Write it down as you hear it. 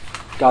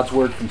God's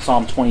word from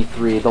Psalm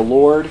 23. The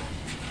Lord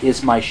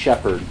is my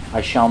shepherd,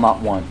 I shall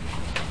not want.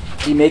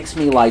 He makes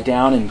me lie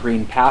down in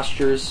green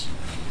pastures.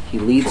 He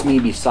leads me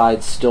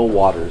beside still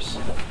waters.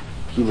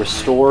 He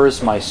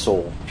restores my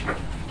soul.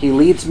 He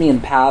leads me in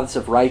paths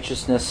of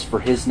righteousness for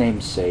his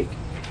name's sake.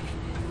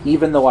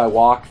 Even though I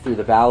walk through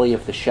the valley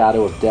of the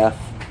shadow of death,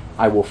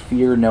 I will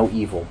fear no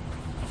evil.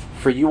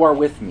 For you are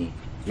with me.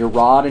 Your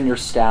rod and your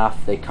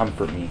staff, they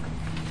comfort me.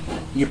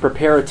 You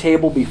prepare a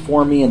table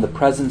before me in the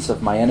presence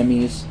of my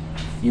enemies.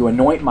 You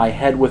anoint my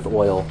head with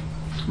oil.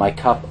 My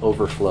cup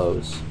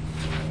overflows.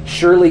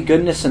 Surely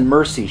goodness and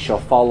mercy shall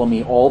follow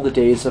me all the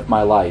days of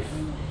my life,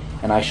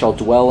 and I shall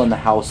dwell in the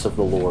house of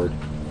the Lord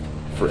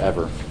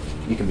forever.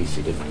 You can be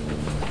seated.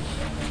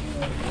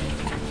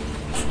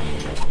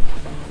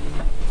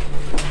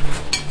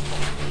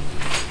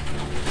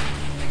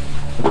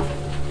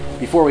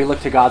 Before we look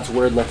to God's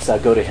word, let's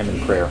go to him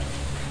in prayer.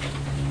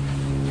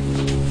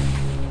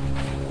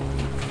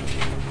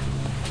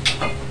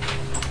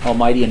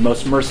 Almighty and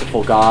most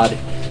merciful God,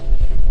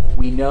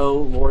 we know,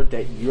 Lord,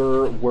 that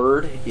your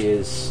word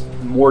is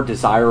more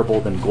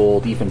desirable than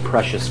gold, even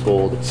precious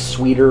gold. It's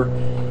sweeter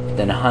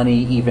than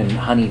honey, even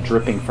honey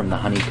dripping from the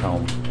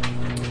honeycomb.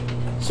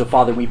 So,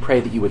 Father, we pray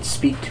that you would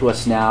speak to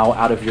us now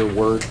out of your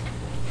word,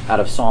 out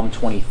of Psalm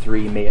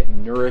 23. May it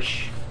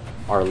nourish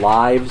our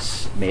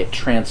lives, may it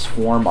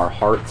transform our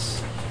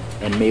hearts,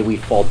 and may we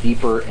fall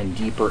deeper and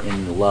deeper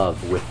in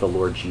love with the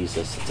Lord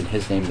Jesus. It's in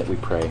his name that we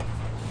pray.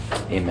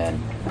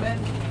 Amen.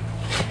 Amen.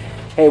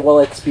 Hey, well,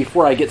 it's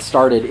before I get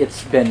started,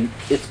 it's been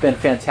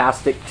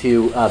fantastic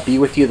to be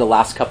with you the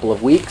last couple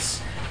of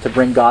weeks to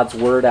bring God's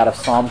word out of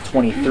Psalm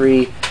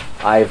 23.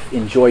 I've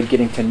enjoyed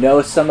getting to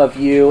know some of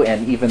you,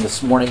 and even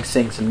this morning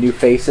seeing some new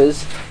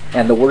faces.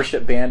 And the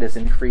worship band has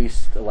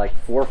increased like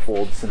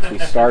fourfold since we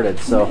started.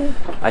 So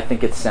I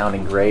think it's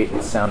sounding great.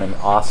 It's sounding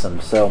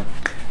awesome. So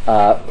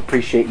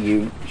appreciate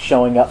you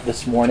showing up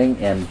this morning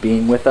and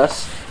being with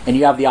us. And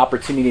you have the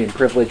opportunity and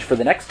privilege for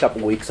the next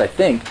couple of weeks, I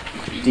think,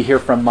 to hear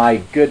from my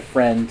good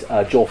friend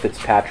Joel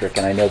Fitzpatrick.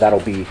 And I know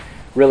that'll be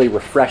really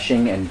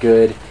refreshing and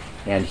good.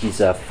 And he's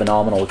a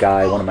phenomenal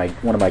guy, one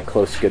of my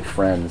close good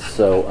friends.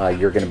 So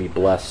you're going to be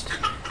blessed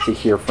to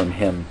hear from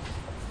him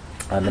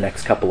in the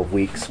next couple of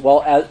weeks. Well,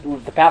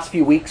 the past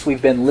few weeks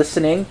we've been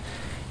listening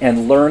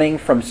and learning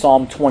from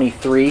Psalm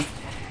 23.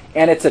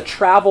 And it's a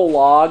travel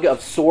log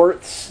of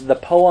sorts. The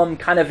poem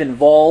kind of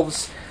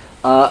involves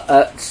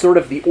sort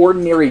of the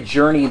ordinary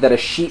journey that a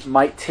sheep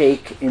might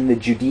take in the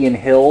Judean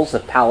hills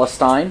of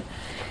Palestine.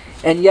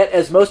 And yet,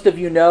 as most of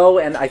you know,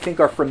 and I think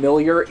are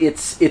familiar,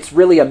 it's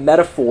really a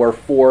metaphor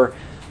for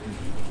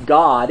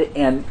God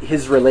and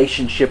his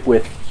relationship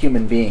with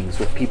human beings,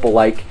 with people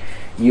like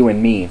you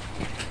and me.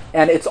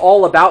 And it's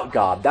all about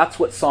God. That's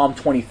what Psalm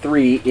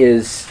 23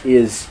 is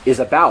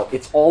about.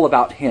 It's all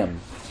about him.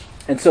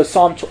 And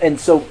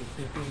so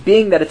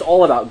being that it's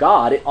all about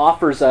God, it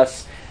offers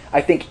us,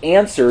 I think,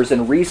 answers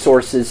and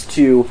resources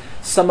to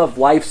some of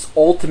life's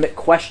ultimate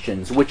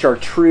questions, which are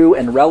true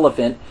and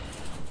relevant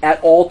at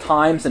all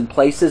times and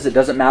places. It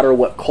doesn't matter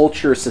what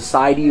culture or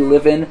society you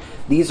live in.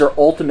 These are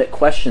ultimate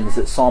questions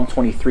that Psalm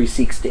 23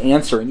 seeks to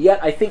answer. And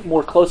yet, I think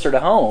more closer to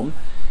home,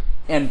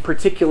 and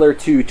particular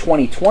to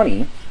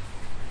 2020,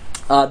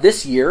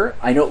 this year,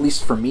 I know at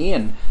least for me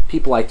and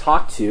people I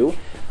talk to,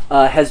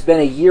 has been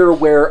a year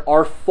where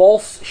our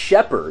false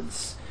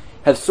shepherds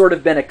have sort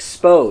of been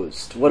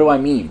exposed. What do I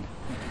mean?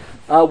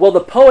 Well,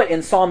 the poet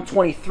in Psalm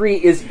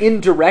 23 is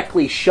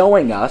indirectly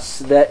showing us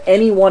that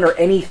anyone or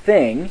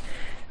anything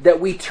that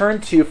we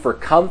turn to for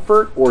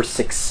comfort or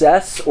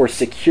success or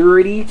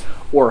security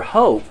or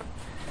hope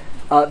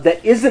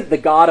that isn't the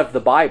God of the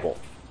Bible,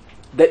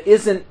 that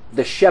isn't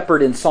the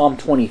shepherd in Psalm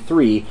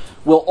 23,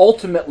 will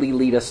ultimately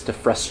lead us to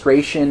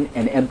frustration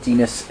and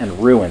emptiness and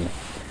ruin.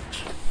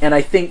 And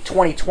I think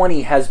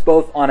 2020 has,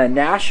 both on a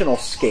national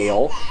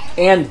scale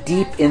and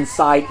deep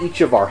inside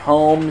each of our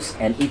homes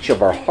and each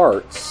of our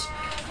hearts,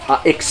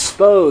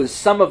 exposed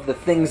some of the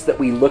things that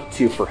we look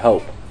to for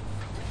hope.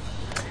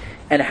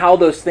 And how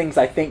those things,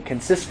 I think,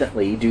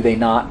 consistently, do they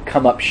not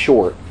come up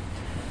short?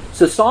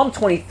 So Psalm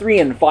 23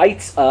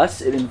 invites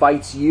us, it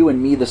invites you and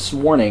me this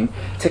morning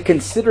to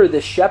consider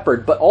this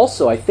shepherd, but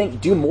also, I think,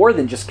 do more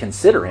than just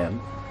consider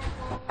him.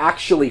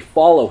 Actually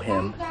follow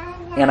him.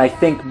 And I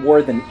think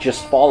more than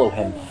just follow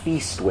him,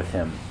 feast with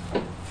him.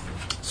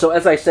 So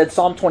as I said,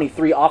 Psalm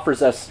 23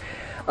 offers us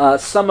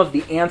some of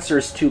the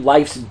answers to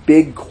life's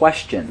big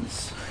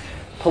questions.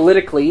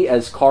 Politically,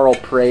 as Carl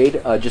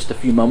prayed just a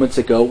few moments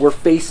ago, we're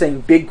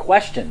facing big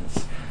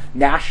questions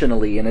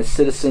nationally, and as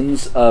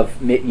citizens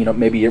of,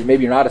 maybe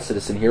you're not a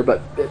citizen here,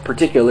 but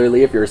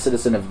particularly if you're a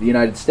citizen of the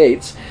United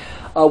States,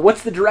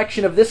 what's the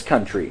direction of this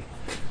country?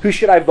 Who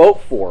should I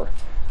vote for?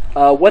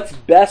 What's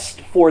best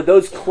for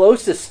those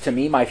closest to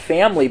me, my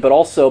family, but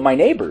also my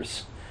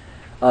neighbors,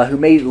 who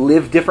may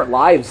live different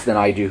lives than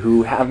I do,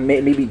 who have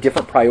maybe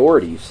different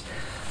priorities?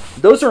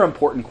 Those are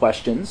important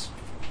questions.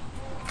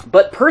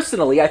 But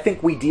personally, I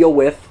think we deal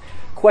with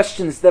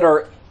questions that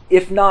are,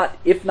 if not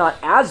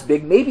as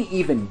big, maybe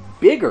even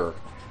bigger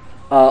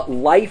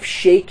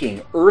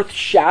life-shaking,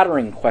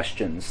 earth-shattering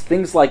questions.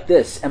 Things like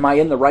this: am I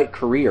in the right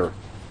career?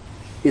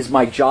 Is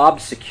my job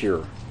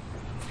secure?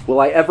 Will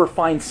I ever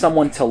find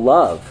someone to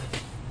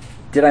love?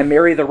 Did I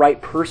marry the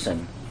right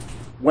person?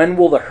 When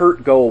will the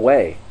hurt go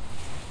away?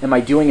 Am I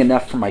doing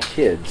enough for my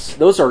kids?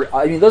 Those are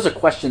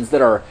questions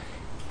that are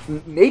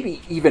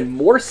maybe even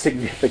more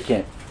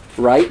significant,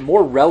 right?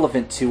 More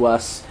relevant to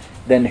us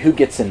than who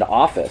gets into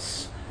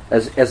office,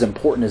 as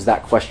important as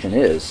that question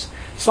is.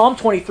 Psalm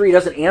 23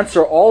 doesn't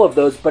answer all of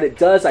those, but it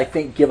does, I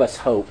think, give us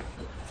hope.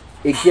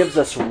 It gives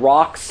us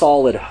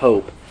rock-solid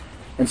hope.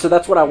 And so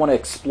that's what I want to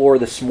explore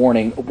this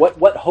morning,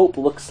 what hope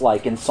looks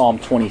like in Psalm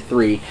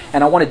 23.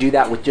 And I want to do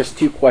that with just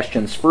two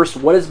questions. First,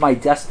 what is my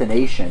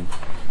destination?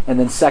 And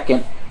then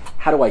second,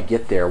 how do I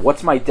get there?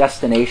 What's my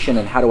destination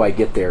and how do I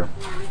get there?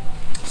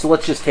 So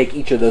let's just take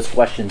each of those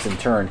questions in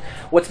turn.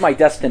 What's my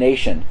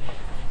destination?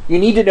 You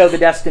need to know the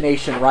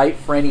destination, right,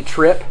 for any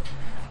trip.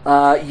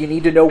 You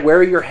need to know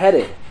where you're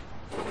headed.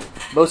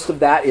 Most of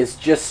that is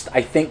just,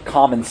 I think,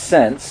 common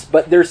sense,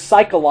 but there's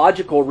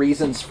psychological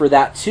reasons for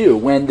that too.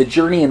 When the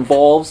journey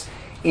involves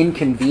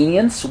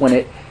inconvenience, when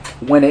it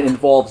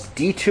involves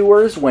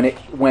detours,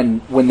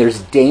 when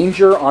there's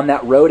danger on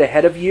that road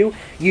ahead of you,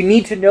 you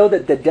need to know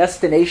that the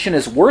destination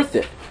is worth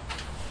it.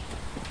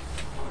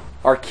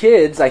 Our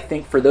kids, I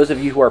think, for those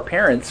of you who are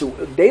parents,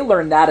 they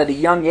learn that at a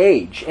young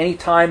age.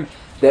 Anytime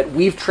that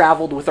we've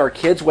traveled with our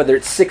kids, whether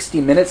it's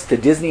 60 minutes to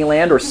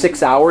Disneyland or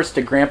 6 hours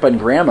to Grandpa and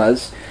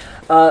Grandma's,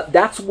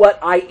 that's what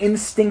I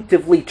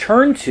instinctively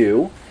turn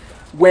to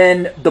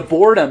when the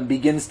boredom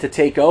begins to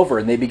take over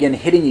and they begin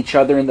hitting each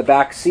other in the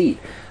back seat.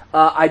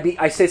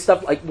 I say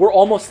stuff like, we're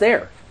almost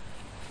there.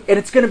 And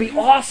it's going to be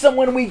awesome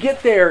when we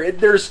get there.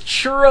 There's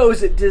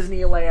churros at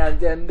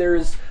Disneyland and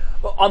there's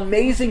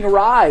amazing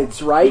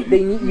rides, right?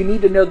 You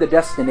need to know the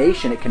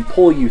destination. It can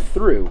pull you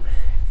through.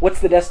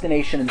 What's the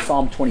destination in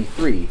Psalm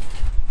 23?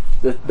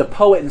 The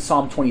poet in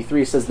Psalm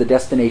 23 says the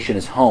destination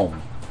is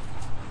home.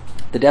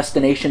 The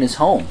destination is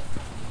home.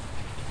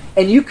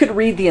 And you could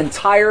read the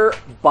entire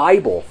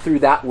Bible through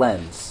that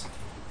lens,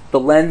 the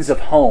lens of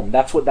home.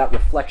 That's what that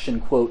reflection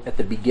quote at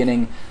the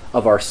beginning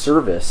of our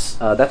service,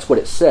 that's what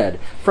it said.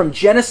 From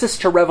Genesis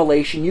to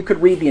Revelation, you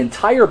could read the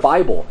entire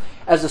Bible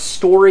as a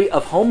story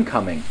of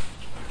homecoming.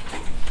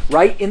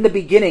 Right? In the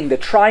beginning, the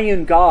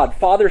triune God,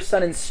 Father,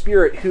 Son, and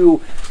Spirit,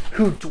 who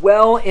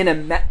dwell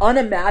in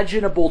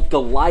unimaginable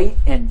delight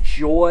and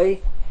joy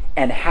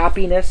and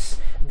happiness,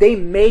 they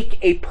make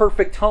a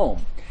perfect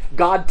home.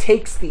 God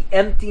takes the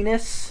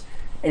emptiness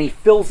and he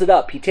fills it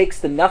up. He takes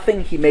the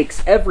nothing, he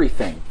makes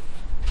everything.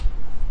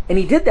 And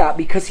he did that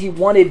because he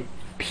wanted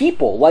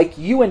people like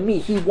you and me.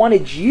 He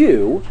wanted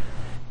you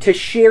to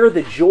share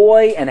the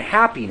joy and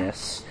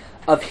happiness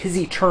of his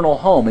eternal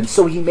home. And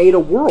so he made a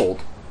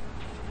world.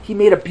 He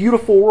made a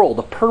beautiful world,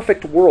 a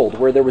perfect world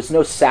where there was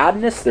no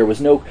sadness, there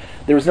was no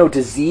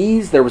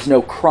disease, there was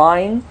no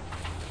crying.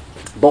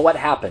 But what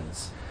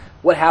happens?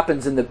 What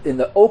happens in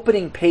the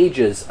opening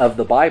pages of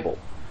the Bible?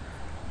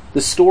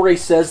 The story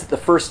says that the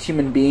first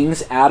human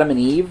beings, Adam and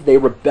Eve, they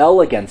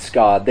rebel against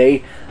God.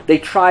 They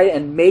try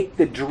and make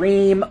the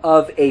dream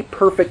of a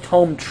perfect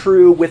home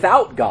true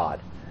without God.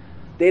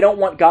 They don't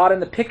want God in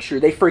the picture.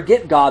 They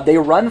forget God. They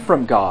run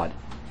from God.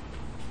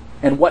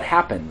 And what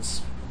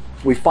happens?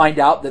 We find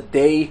out that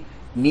they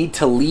need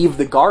to leave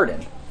the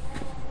garden.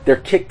 They're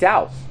kicked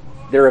out.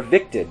 They're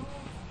evicted.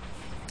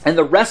 And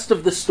the rest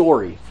of the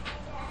story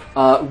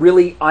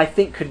really, I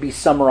think, could be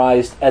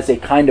summarized as a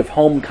kind of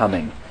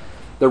homecoming.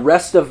 The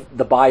rest of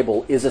the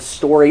Bible is a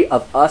story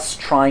of us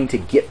trying to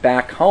get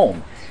back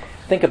home.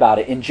 Think about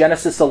it. In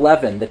Genesis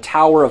 11, the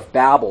Tower of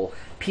Babel,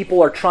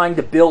 people are trying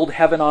to build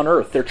heaven on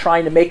earth. They're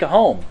trying to make a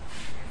home.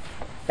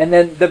 And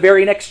then the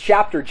very next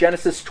chapter,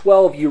 Genesis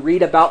 12, you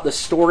read about the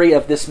story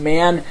of this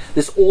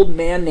old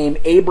man named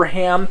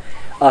Abraham,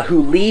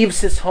 who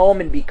leaves his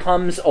home and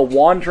becomes a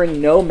wandering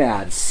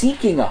nomad,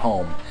 seeking a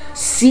home,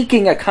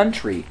 seeking a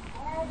country.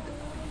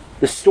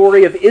 The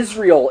story of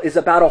Israel is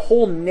about a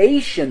whole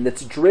nation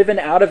that's driven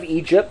out of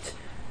Egypt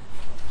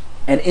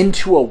and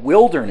into a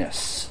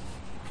wilderness.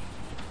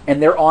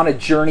 And they're on a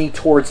journey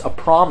towards a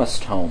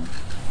promised home.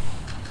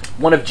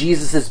 One of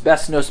Jesus'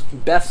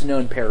 best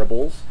known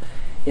parables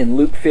in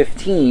Luke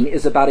 15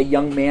 is about a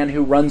young man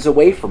who runs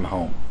away from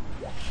home.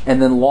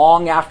 And then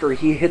long after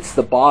he hits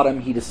the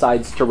bottom, he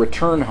decides to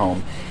return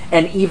home.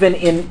 And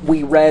even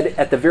we read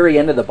at the very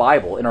end of the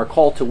Bible, in our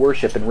call to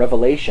worship in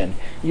Revelation,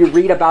 you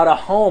read about a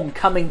home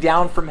coming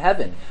down from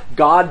heaven.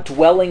 God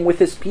dwelling with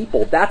his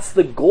people. That's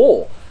the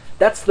goal.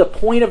 That's the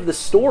point of the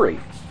story.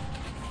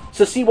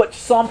 So see, what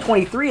Psalm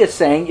 23 is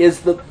saying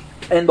is,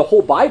 and the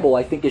whole Bible,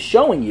 I think, is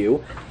showing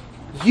you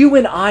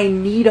and I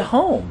need a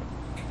home.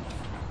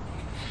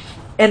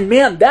 And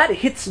man, that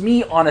hits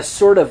me on a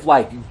sort of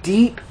like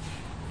deep,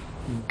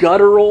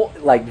 guttural,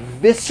 like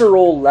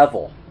visceral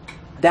level.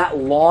 That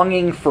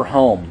longing for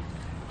home.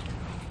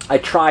 I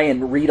try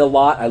and read a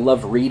lot. I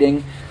love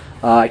reading.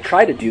 I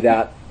try to do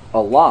that a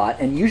lot.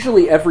 And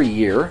usually every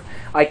year,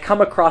 I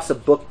come across a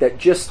book that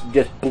just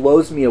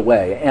blows me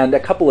away. And a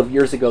couple of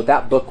years ago,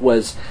 that book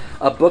was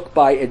a book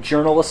by a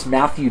journalist,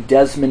 Matthew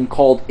Desmond,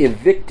 called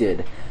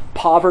Evicted: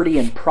 Poverty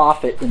and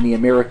Profit in the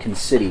American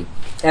City.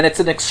 And it's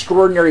an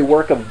extraordinary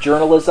work of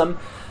journalism.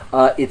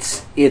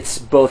 It's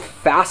both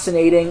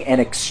fascinating and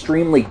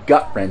extremely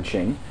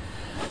gut-wrenching.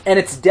 And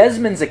it's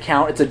Desmond's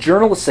account, it's a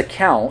journalist's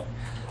account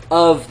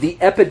of the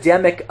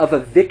epidemic of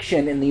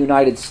eviction in the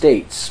United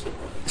States,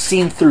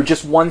 seen through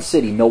just one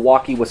city,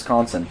 Milwaukee,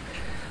 Wisconsin.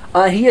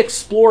 He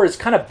explores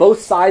kind of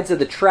both sides of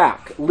the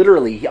track,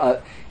 literally.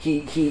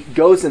 He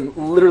goes and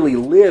literally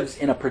lives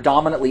in a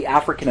predominantly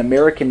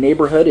African-American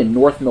neighborhood in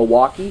North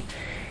Milwaukee,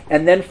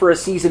 and then for a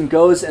season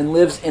goes and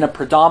lives in a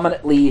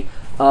predominantly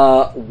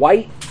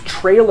white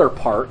trailer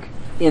park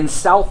in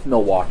South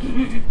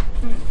Milwaukee.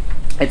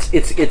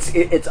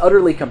 It's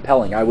utterly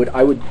compelling. I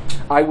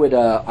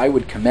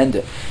would commend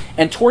it.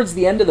 And towards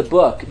the end of the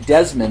book,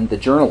 Desmond, the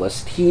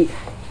journalist, he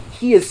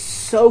is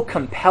so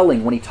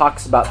compelling when he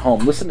talks about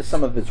home. Listen to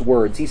some of his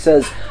words. He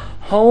says,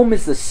 "Home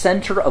is the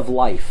center of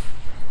life.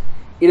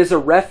 It is a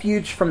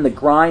refuge from the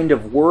grind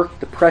of work,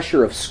 the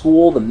pressure of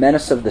school, the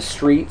menace of the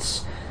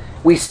streets.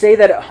 We say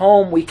that at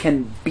home we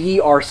can be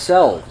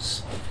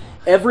ourselves.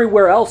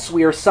 Everywhere else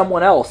we are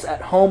someone else.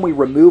 At home we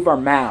remove our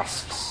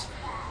masks.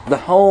 The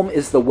home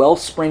is the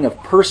wellspring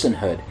of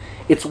personhood.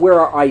 It's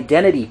where our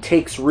identity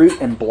takes root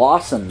and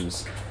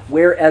blossoms,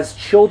 where as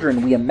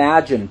children we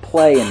imagine,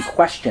 play, and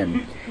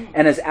question,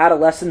 and as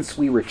adolescents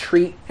we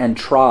retreat and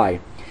try.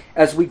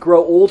 As we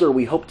grow older,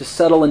 we hope to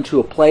settle into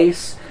a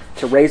place,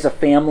 to raise a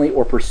family,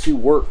 or pursue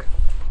work.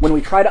 When we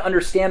try to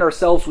understand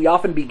ourselves, we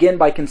often begin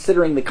by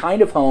considering the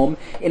kind of home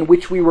in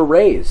which we were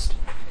raised.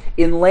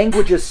 In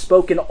languages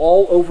spoken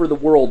all over the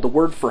world, the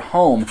word for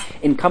home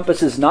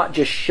encompasses not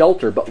just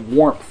shelter, but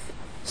warmth,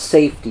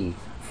 safety,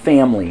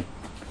 family.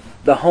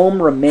 The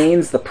home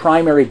remains the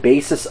primary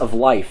basis of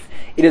life.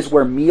 It is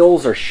where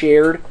meals are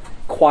shared,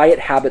 quiet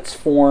habits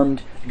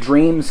formed,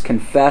 dreams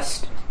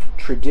confessed,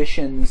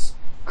 traditions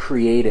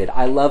created."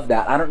 I love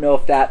that. I don't know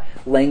if that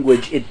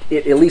language, it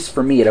at least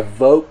for me, it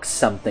evokes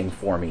something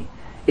for me.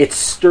 It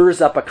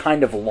stirs up a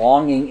kind of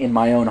longing in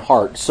my own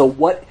heart. So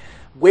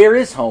where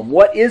is home?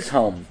 What is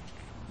home?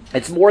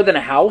 It's more than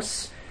a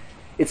house.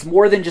 It's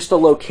more than just a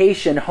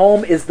location.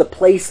 Home is the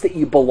place that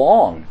you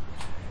belong.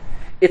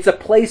 It's a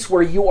place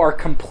where you are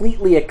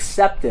completely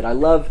accepted. I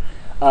love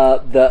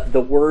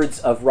the words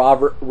of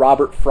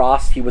Robert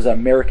Frost. He was an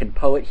American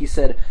poet. He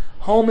said,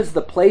 "Home is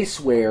the place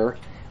where,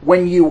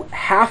 when you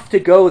have to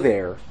go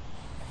there,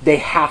 they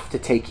have to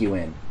take you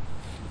in."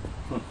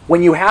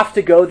 When you have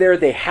to go there,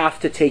 they have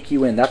to take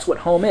you in. That's what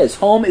home is.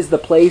 Home is the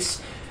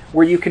place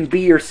where you can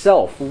be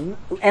yourself.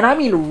 And I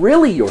mean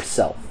really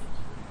yourself.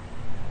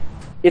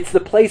 It's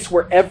the place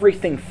where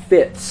everything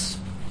fits.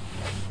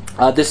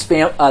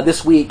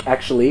 This week,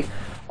 actually,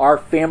 our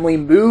family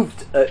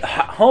moved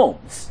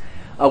homes.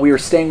 We were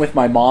staying with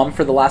my mom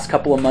for the last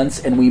couple of months,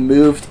 and we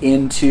moved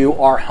into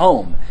our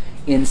home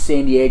in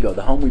San Diego,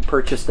 the home we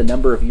purchased a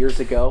number of years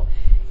ago.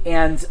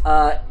 And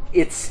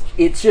it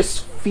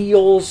just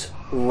feels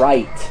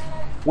right.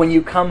 When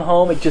you come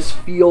home, it just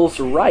feels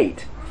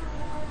right.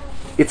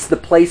 It's the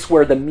place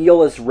where the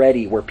meal is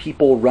ready, where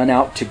people run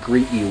out to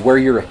greet you, where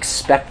you're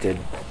expected.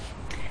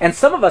 And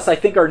some of us, I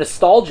think, are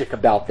nostalgic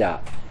about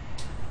that.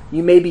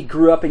 You maybe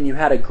grew up and you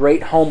had a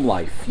great home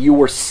life. You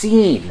were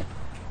seen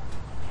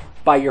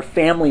by your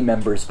family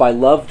members, by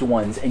loved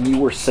ones, and you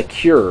were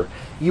secure.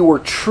 You were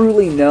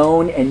truly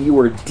known, and you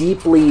were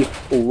deeply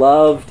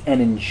loved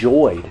and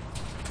enjoyed.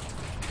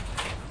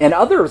 And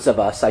others of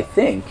us, I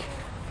think,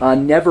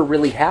 never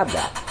really had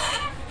that.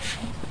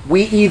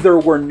 We either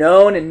were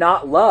known and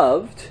not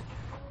loved,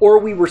 or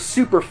we were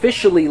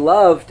superficially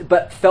loved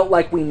but felt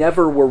like we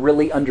never were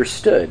really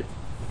understood.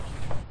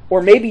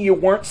 Or maybe you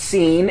weren't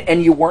seen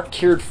and you weren't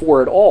cared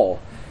for at all.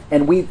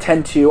 And we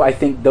tend to, I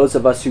think those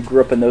of us who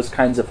grew up in those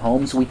kinds of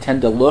homes, we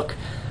tend to look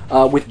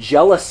with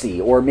jealousy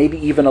or maybe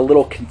even a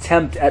little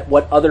contempt at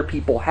what other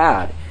people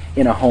had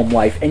in a home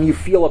life. And you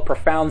feel a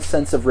profound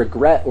sense of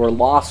regret or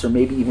loss or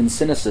maybe even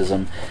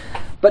cynicism.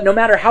 But no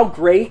matter how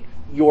great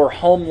your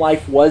home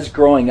life was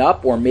growing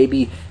up, or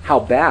maybe how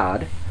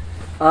bad,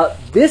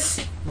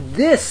 this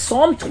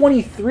Psalm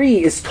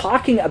 23 is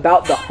talking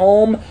about the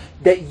home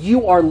that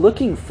you are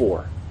looking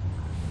for.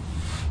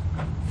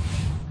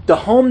 The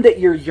home that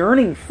you're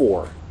yearning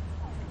for.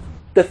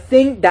 The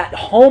thing, that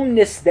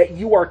homeness that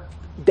you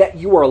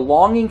are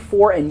longing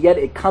for, and yet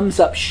it comes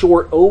up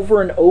short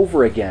over and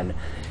over again.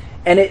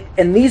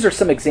 And these are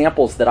some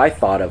examples that I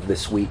thought of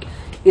this week.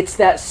 It's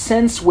that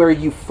sense where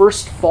you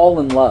first fall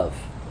in love.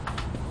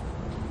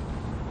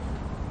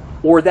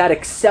 Or that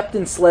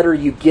acceptance letter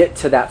you get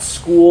to that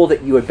school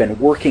that you have been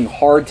working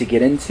hard to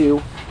get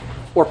into.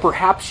 Or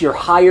perhaps you're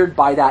hired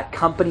by that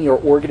company or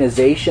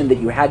organization that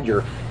you had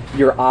your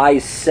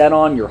eyes set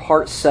on, your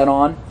heart set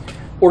on.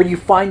 Or you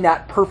find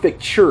that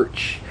perfect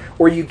church.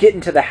 Or you get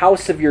into the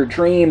house of your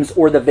dreams,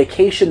 or the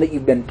vacation that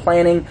you've been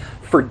planning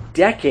for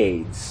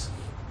decades.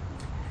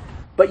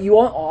 But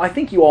I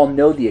think you all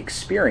know the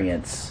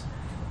experience.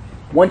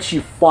 once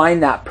you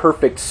find that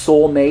perfect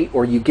soulmate,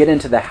 or you get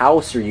into the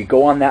house, or you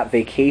go on that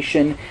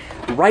vacation,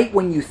 right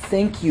when you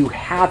think you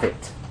have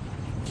it,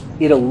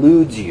 it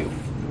eludes you.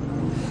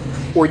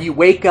 Or you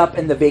wake up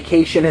and the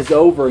vacation is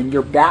over and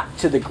you're back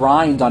to the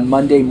grind on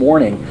Monday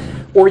morning.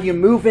 Or you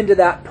move into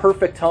that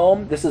perfect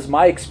home, this is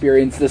my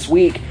experience this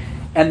week,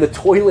 and the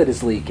toilet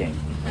is leaking.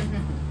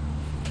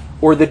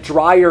 Or the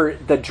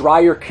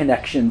dryer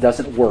connection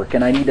doesn't work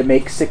and I need to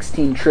make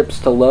 16 trips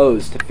to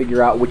Lowe's to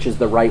figure out which is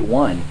the right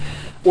one.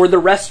 Or the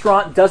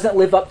restaurant doesn't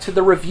live up to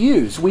the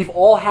reviews. We've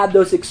all had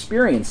those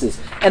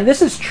experiences. And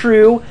this is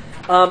true,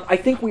 I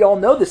think we all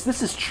know this,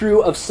 this is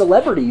true of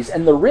celebrities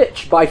and the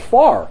rich by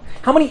far.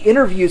 How many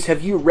interviews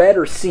have you read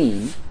or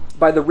seen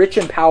by the rich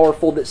and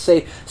powerful that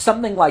say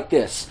something like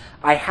this: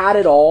 I had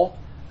it all,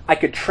 I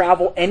could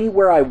travel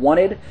anywhere I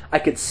wanted, I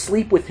could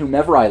sleep with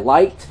whomever I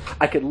liked,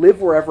 I could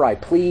live wherever I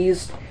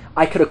pleased,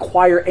 I could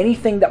acquire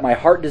anything that my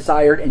heart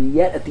desired, and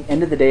yet at the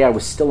end of the day I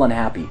was still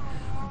unhappy.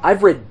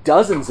 I've read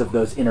dozens of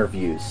those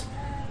interviews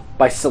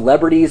by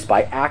celebrities,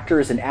 by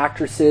actors and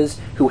actresses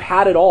who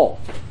had it all,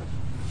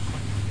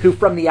 who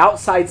from the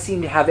outside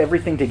seemed to have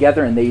everything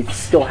together, and they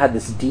still had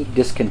this deep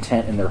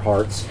discontent in their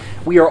hearts.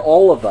 We are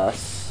all of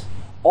us,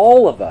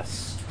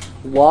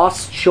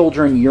 lost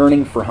children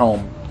yearning for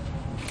home.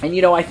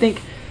 And I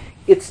think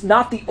it's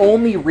not the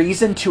only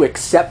reason to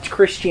accept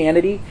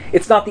Christianity.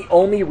 It's not the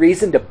only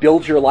reason to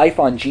build your life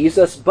on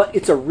Jesus, but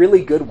it's a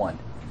really good one,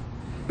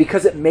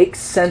 because it makes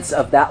sense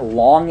of that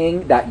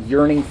longing, that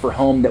yearning for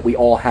home that we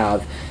all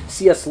have.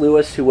 C.S.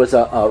 Lewis, who was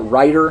a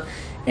writer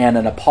and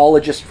an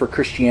apologist for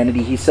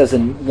Christianity, he says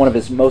in one of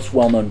his most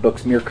well-known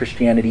books, Mere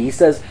Christianity, he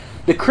says,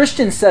 the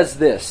Christian says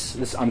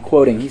this I'm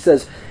quoting, he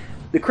says,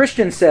 the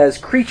Christian says,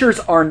 creatures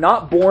are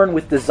not born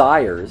with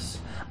desires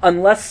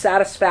unless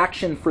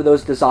satisfaction for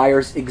those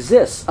desires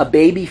exists. A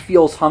baby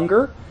feels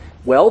hunger.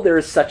 Well, there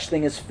is such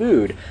thing as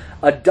food.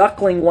 A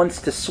duckling wants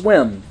to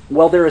swim.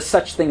 Well, there is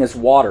such thing as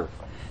water.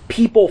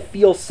 People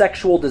feel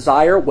sexual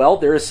desire. Well,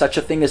 there is such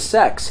a thing as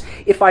sex.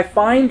 If I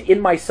find in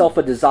myself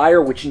a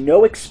desire which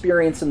no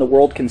experience in the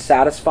world can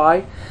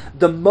satisfy,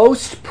 the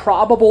most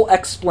probable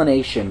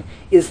explanation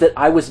is that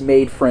I was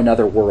made for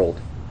another world.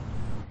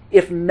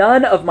 If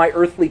none of my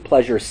earthly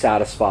pleasures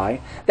satisfy,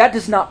 that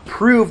does not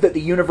prove that the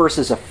universe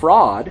is a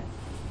fraud.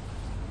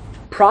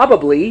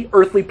 Probably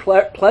earthly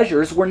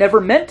pleasures were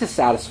never meant to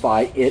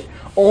satisfy it,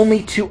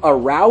 only to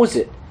arouse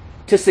it,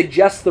 to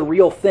suggest the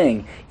real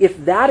thing.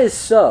 If that is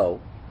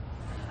so,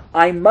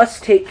 I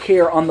must take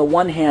care, on the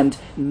one hand,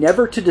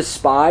 never to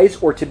despise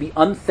or to be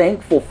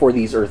unthankful for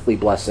these earthly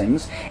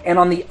blessings, and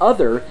on the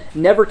other,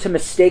 never to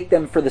mistake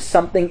them for the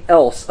something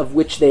else of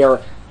which they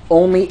are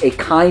only a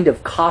kind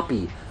of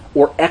copy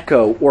or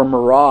echo or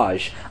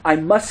mirage. I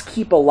must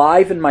keep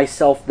alive in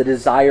myself the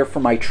desire for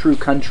my true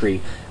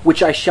country,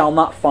 which I shall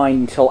not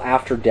find until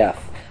after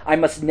death. I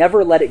must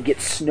never let it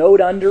get snowed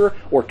under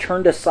or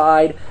turned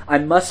aside. I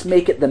must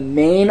make it the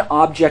main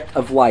object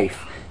of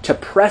life, to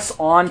press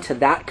on to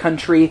that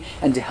country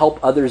and to help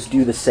others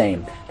do the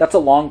same. That's a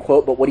long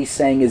quote, but what he's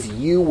saying is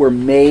you were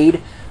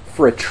made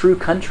for a true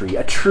country,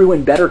 a true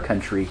and better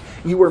country.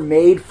 You were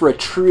made for a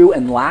true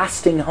and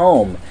lasting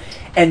home.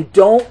 And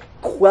don't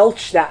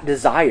quelch that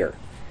desire.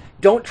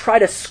 Don't try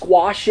to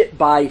squash it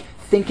by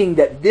thinking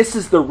that this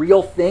is the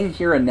real thing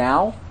here and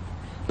now,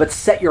 but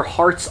set your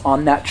hearts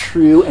on that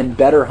true and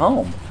better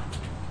home.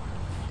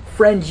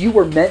 Friend, you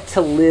were meant to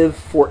live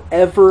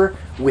forever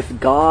with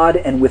God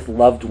and with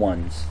loved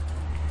ones.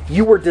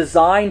 You were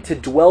designed to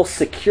dwell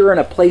secure in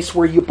a place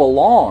where you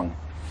belong,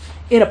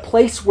 in a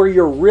place where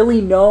you're really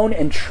known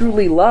and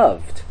truly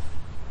loved.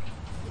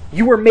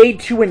 You were made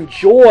to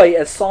enjoy,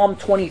 as Psalm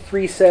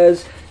 23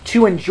 says,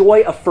 to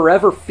enjoy a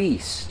forever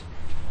feast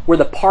where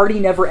the party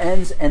never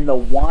ends and the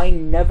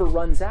wine never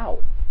runs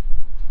out.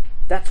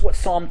 That's what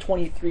Psalm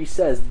 23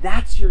 says.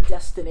 That's your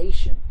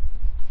destination.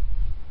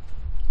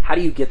 How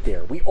do you get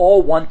there? We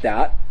all want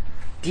that.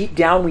 Deep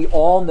down, we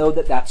all know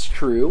that that's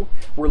true.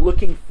 We're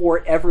looking for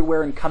it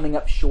everywhere and coming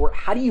up short.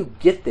 How do you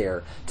get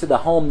there to the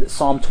home that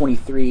Psalm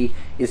 23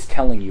 is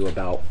telling you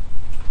about?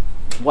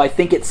 Well, I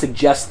think it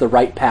suggests the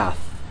right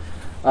path.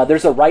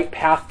 There's a right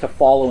path to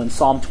follow, and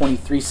Psalm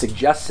 23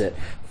 suggests it.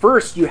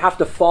 First, you have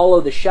to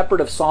follow the shepherd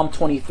of Psalm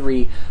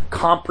 23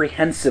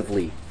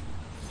 comprehensively.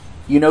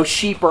 You know,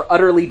 sheep are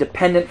utterly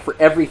dependent for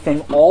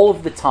everything all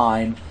of the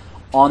time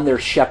on their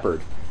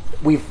shepherd.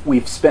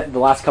 We've spent the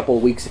last couple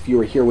of weeks, if you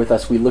were here with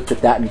us, we looked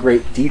at that in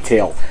great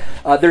detail.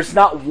 There's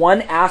not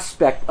one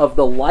aspect of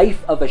the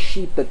life of a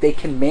sheep that they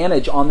can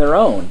manage on their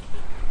own.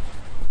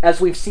 As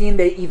we've seen,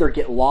 they either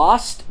get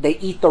lost, they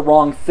eat the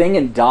wrong thing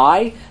and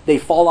die, they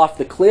fall off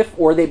the cliff,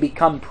 or they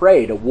become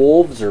prey to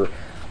wolves or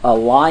a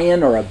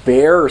lion or a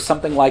bear or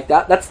something like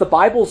that. That's the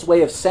Bible's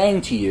way of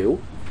saying to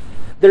you,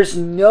 there's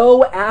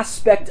no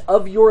aspect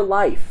of your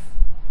life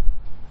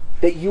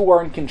that you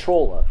are in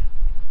control of.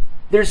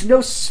 There's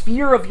no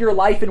sphere of your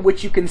life in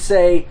which you can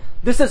say,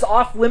 this is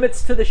off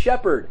limits to the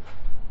shepherd.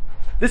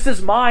 This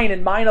is mine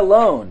and mine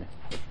alone.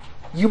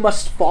 You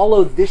must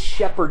follow this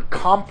shepherd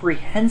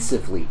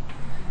comprehensively.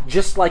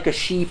 just like a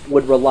sheep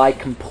would rely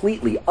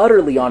completely,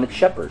 utterly on its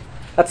shepherd.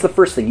 That's the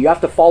first thing. You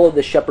have to follow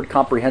the shepherd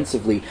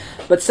comprehensively.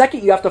 But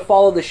second, you have to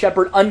follow the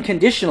shepherd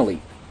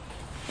unconditionally.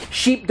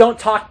 Sheep don't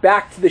talk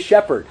back to the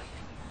shepherd.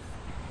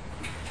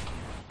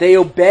 They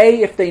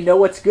obey if they know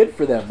what's good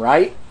for them,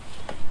 right?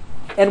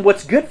 And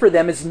what's good for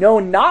them is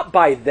known not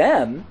by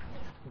them,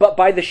 but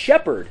by the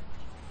shepherd.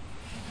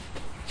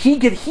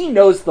 He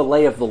knows the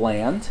lay of the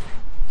land.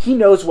 He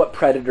knows what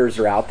predators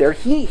are out there.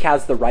 He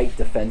has the right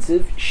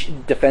defenses.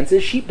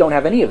 Sheep don't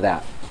have any of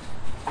that.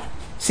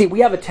 See, I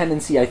have a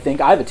tendency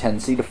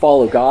to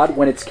follow God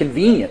when it's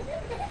convenient,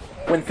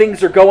 when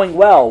things are going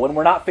well, when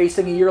we're not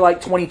facing a year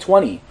like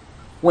 2020,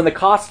 when the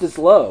cost is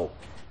low.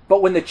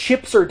 But when the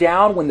chips are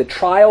down, when the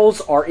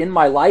trials are in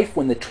my life,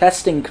 when the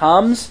testing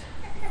comes,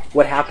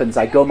 what happens?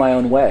 I go my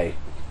own way.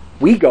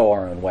 We go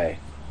our own way.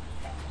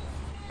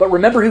 But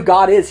remember who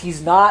God is.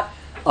 He's not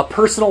a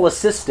personal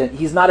assistant.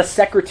 He's not a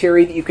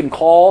secretary that you can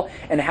call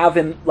and have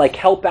him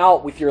help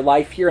out with your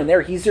life here and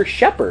there. He's your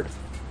shepherd.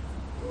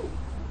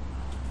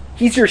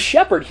 He's your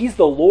shepherd. He's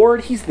the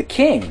Lord. He's the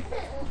King.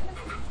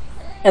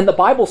 And the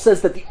Bible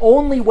says that the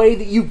only way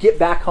that you get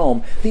back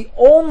home, the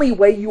only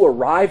way you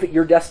arrive at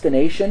your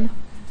destination,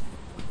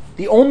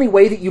 the only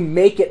way that you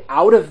make it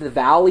out of the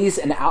valleys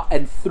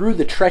and through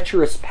the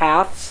treacherous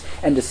paths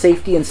and to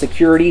safety and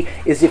security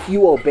is if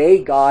you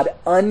obey God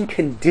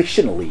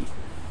unconditionally.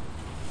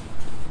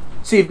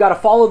 So you've got to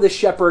follow this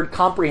shepherd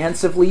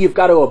comprehensively. You've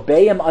got to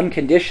obey him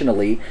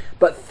unconditionally.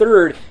 But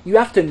third, you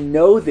have to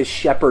know this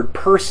shepherd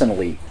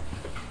personally.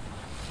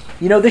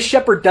 You know, this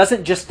shepherd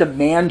doesn't just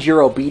demand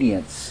your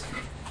obedience.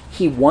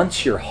 He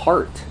wants your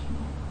heart.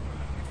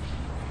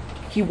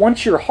 He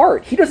wants your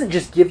heart. He doesn't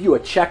just give you a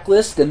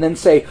checklist and then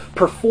say,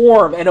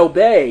 perform and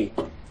obey.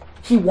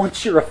 He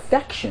wants your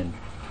affection.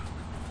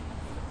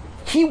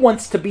 He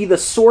wants to be the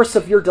source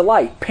of your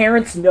delight.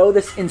 Parents know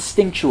this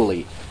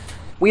instinctually.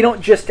 We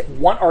don't just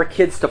want our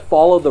kids to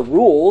follow the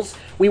rules.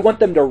 We want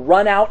them to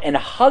run out and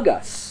hug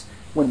us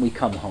when we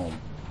come home.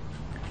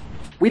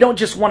 We don't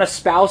just want a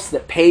spouse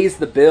that pays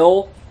the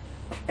bill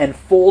and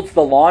folds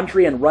the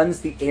laundry and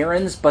runs the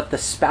errands, but the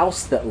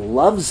spouse that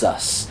loves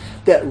us,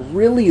 that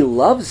really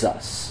loves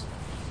us.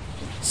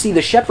 See,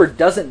 the shepherd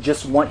doesn't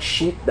just want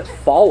sheep that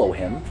follow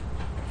him.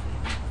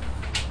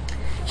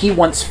 He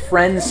wants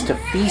friends to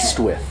feast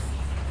with.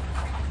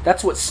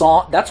 That's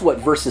what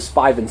verses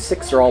 5 and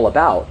 6 are all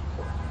about.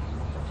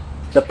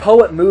 The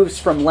poet moves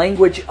from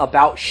language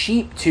about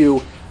sheep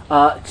to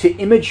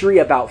imagery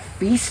about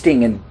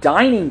feasting and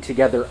dining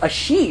together. A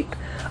sheep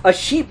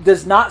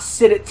does not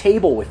sit at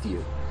table with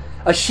you.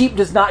 A sheep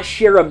does not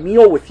share a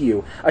meal with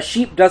you. A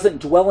sheep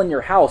doesn't dwell in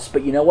your house.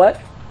 But you know what?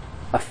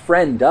 A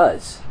friend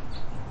does.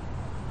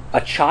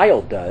 A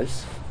child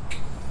does.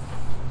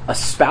 A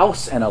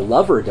spouse and a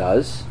lover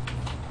does.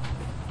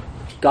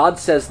 God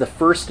says the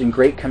first and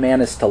great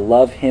command is to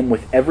love him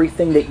with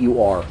everything that you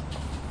are.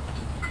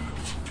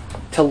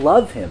 To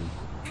love him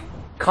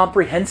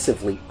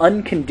comprehensively,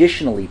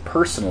 unconditionally,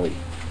 personally.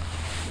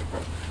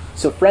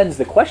 So friends,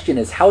 the question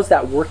is, how's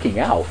that working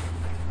out?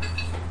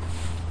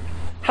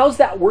 How's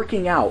that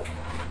working out?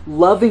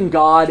 Loving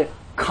God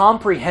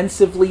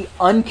comprehensively,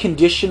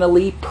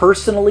 unconditionally,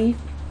 personally?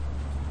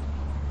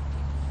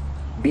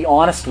 Be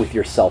honest with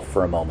yourself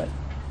for a moment.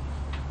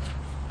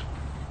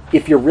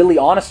 If you're really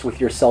honest with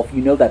yourself,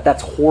 you know that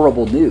that's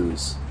horrible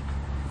news.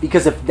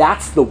 Because if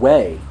that's the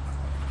way,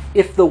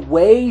 if the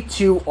way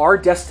to our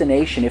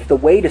destination, if the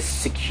way to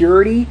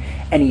security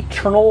and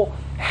eternal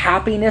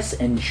happiness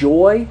and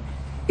joy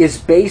is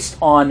based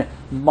on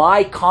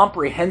my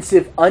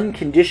comprehensive,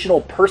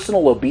 unconditional,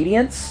 personal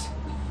obedience,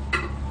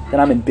 then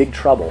I'm in big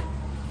trouble.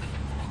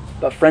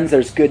 But friends,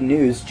 there's good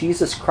news.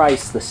 Jesus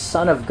Christ, the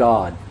Son of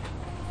God,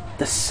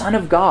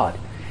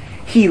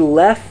 he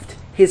left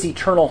his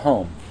eternal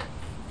home.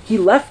 He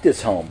left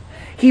his home.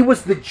 He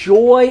was the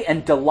joy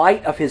and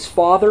delight of his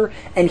Father,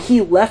 and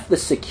he left the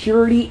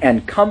security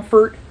and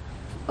comfort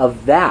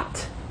of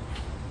that,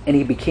 and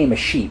he became a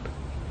sheep.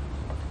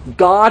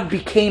 God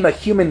became a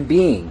human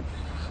being.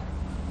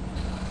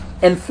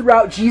 And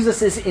throughout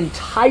Jesus'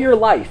 entire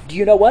life, do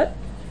you know what?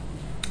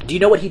 Do you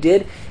know what he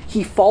did?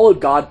 He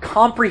followed God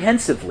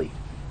comprehensively.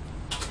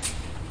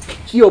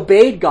 He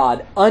obeyed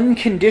God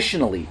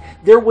unconditionally.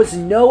 There was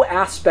no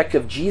aspect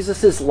of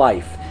Jesus'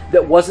 life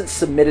that wasn't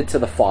submitted to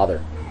the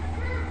Father.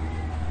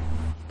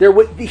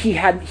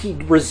 He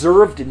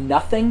reserved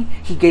nothing.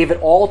 He gave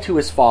it all to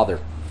his Father.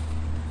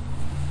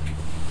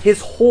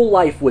 His whole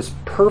life was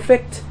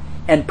perfect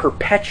and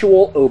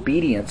perpetual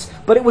obedience.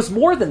 But it was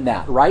more than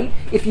that, right?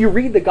 If you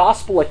read the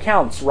gospel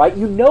accounts, right,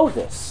 you know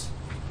this.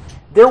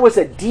 There was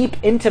a deep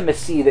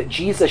intimacy that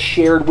Jesus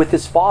shared with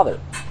his Father.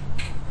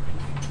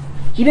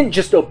 He didn't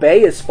just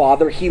obey his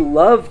Father, he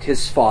loved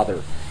his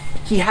Father.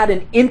 He had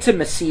an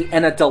intimacy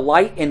and a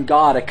delight in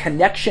God, a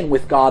connection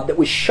with God that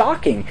was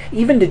shocking,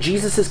 even to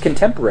Jesus'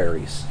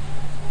 contemporaries.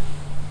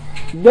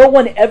 No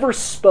one ever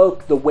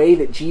spoke the way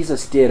that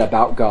Jesus did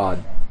about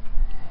God.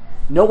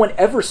 No one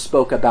ever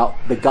spoke about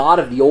the God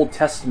of the Old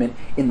Testament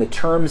in the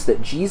terms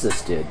that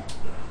Jesus did.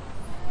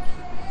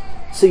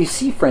 So you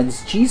see,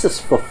 friends, Jesus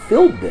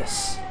fulfilled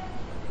this.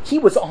 He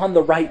was on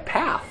the right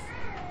path.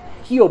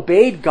 He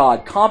obeyed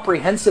God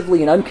comprehensively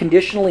and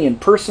unconditionally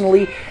and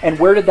personally. And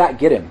where did that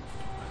get him?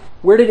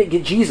 Where did it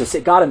get Jesus?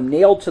 It got him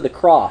nailed to the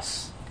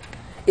cross.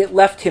 It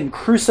left him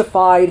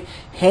crucified,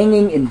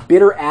 hanging in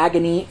bitter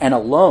agony and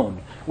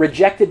alone,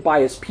 rejected by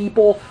his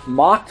people,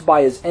 mocked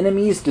by his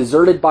enemies,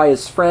 deserted by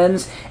his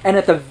friends. And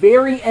at the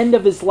very end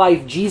of his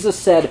life, Jesus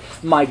said,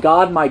 my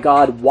God,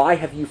 why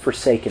have you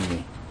forsaken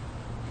me?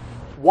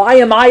 Why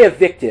am I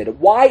evicted?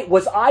 Why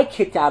was I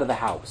kicked out of the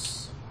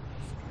house?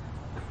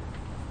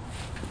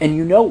 And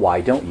you know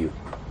why, don't you?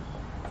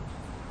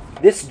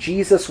 This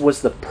Jesus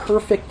was the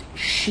perfect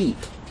sheep.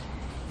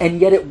 And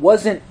yet it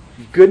wasn't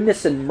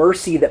goodness and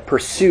mercy that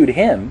pursued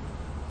him.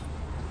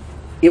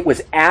 It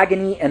was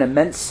agony and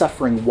immense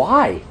suffering.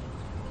 Why?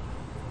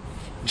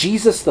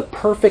 Jesus, the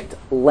perfect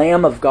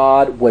Lamb of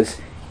God, was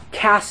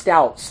cast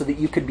out so that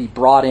you could be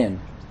brought in.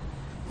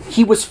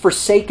 He was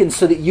forsaken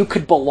so that you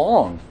could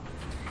belong.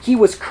 He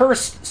was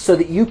cursed so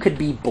that you could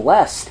be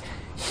blessed.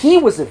 He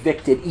was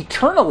evicted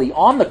eternally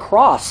on the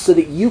cross so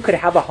that you could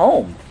have a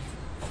home.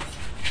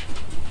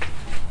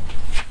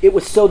 It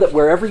was so that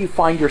wherever you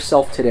find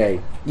yourself today,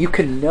 you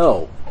can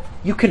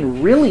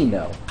really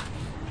know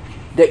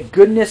that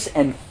goodness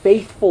and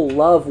faithful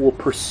love will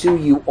pursue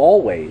you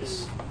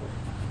always.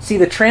 See,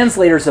 the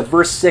translators of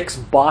verse 6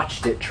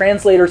 botched it.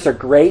 Translators are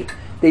great.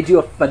 They do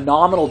a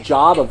phenomenal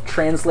job of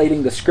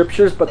translating the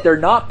scriptures, but they're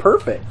not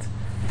perfect.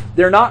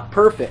 They're not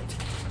perfect.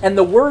 And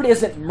the word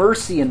isn't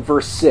mercy in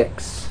verse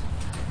 6.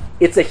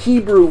 It's a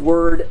Hebrew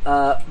word.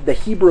 The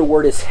Hebrew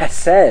word is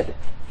hesed.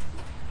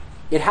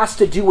 It has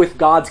to do with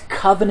God's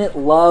covenant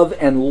love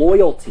and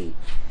loyalty.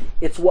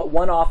 It's what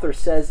one author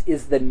says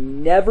is the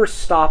never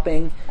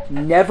stopping,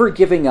 never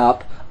giving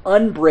up,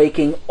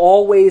 unbreaking,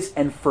 always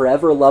and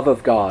forever love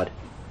of God.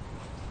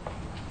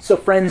 So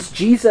friends,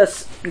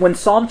 Jesus, when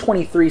Psalm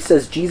 23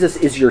 says Jesus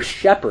is your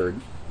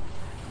shepherd,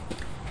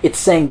 it's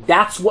saying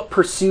that's what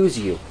pursues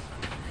you.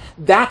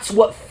 That's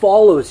what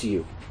follows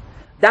you.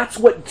 That's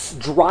what's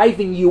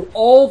driving you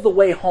all the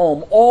way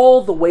home,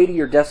 all the way to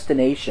your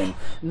destination.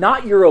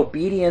 Not your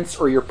obedience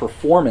or your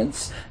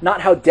performance,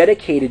 not how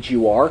dedicated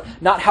you are,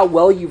 not how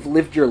well you've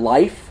lived your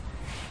life,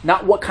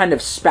 not what kind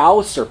of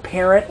spouse or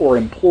parent or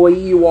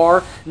employee you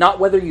are, not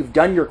whether you've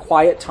done your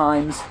quiet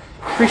times.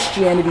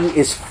 Christianity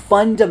is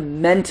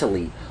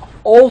fundamentally,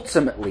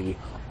 ultimately,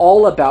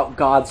 all about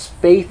God's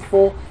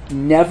faithful,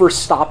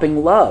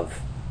 never-stopping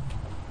love.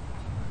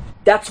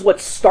 That's what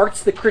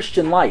starts the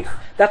Christian life.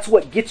 That's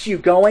what gets you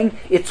going.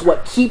 It's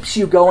what keeps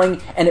you going,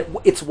 and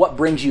it's what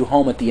brings you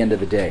home at the end of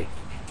the day.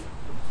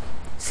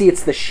 See,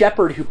 it's the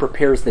shepherd who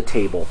prepares the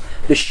table,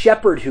 the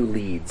shepherd who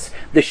leads,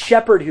 the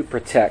shepherd who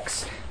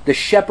protects, the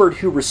shepherd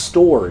who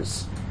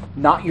restores.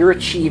 Not your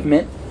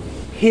achievement,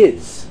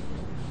 his.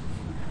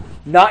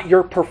 Not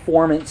your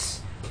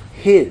performance,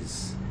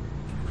 his.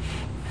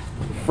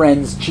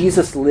 Friends,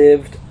 Jesus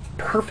lived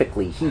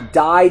perfectly. He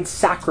died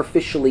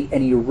sacrificially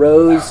and he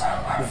rose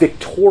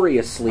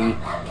victoriously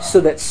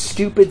so that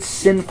stupid,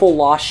 sinful,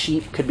 lost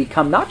sheep could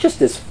become not just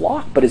his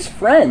flock, but his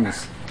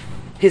friends,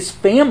 his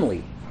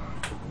family.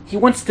 He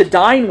wants to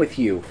dine with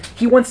you.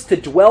 He wants to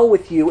dwell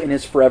with you in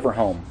his forever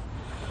home.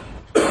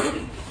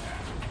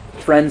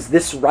 Friends,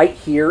 this right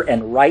here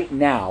and right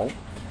now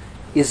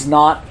is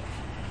not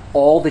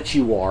all that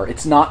you are.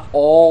 It's not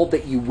all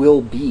that you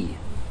will be.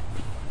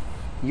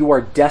 You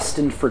are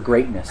destined for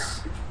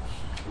greatness.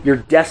 You're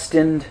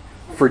destined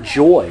for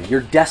joy.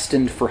 You're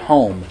destined for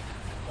home.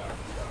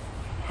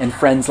 And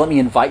friends, let me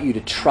invite you to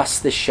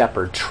trust this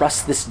shepherd,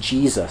 trust this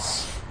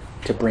Jesus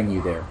to bring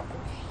you there.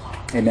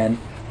 Amen.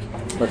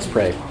 Let's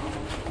pray.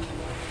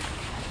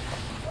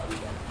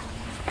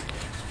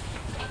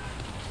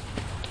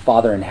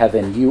 Father in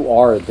heaven, you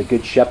are the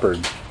good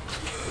shepherd.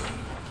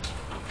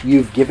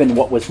 You've given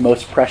what was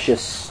most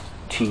precious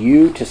to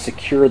you to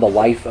secure the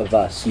life of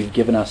us. You've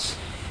given us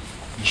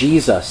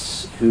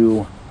Jesus,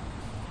 who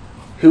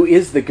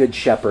is the good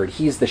shepherd.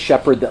 He's the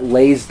shepherd that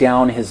lays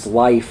down his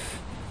life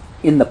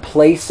in the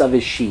place of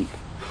his sheep.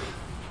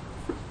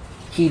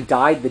 He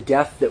died the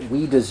death that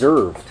we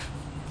deserved.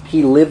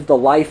 He lived the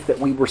life that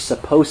we were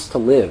supposed to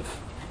live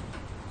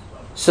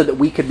so that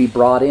we could be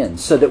brought in,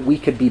 so that we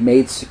could be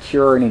made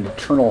secure in an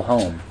eternal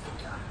home.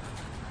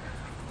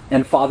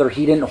 And Father,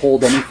 he didn't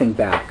hold anything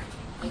back.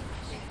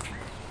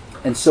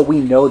 And so we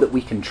know that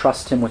we can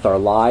trust him with our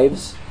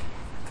lives.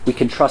 We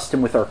can trust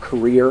him with our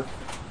career.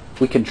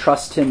 We can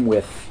trust him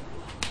with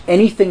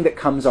anything that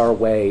comes our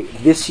way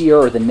this year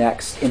or the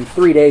next. In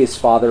 3 days,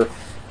 Father,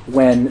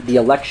 when the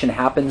election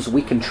happens,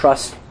 we can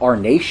trust our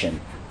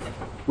nation.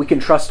 We can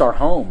trust our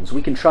homes.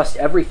 We can trust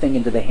everything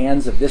into the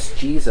hands of this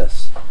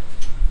Jesus,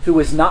 who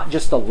is not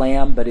just a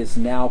lamb, but is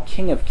now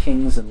King of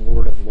Kings and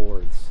Lord of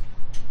Lords.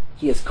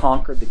 He has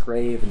conquered the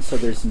grave, and so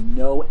there's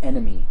no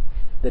enemy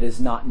that is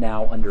not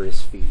now under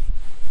his feet.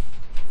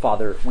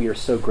 Father, we are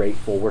so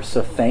grateful. We're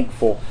so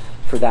thankful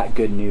for that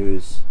good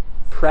news.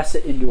 Press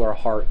it into our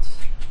hearts.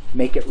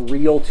 Make it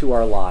real to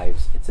our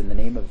lives. It's in the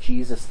name of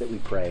Jesus that we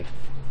pray.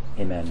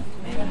 Amen.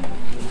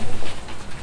 Amen.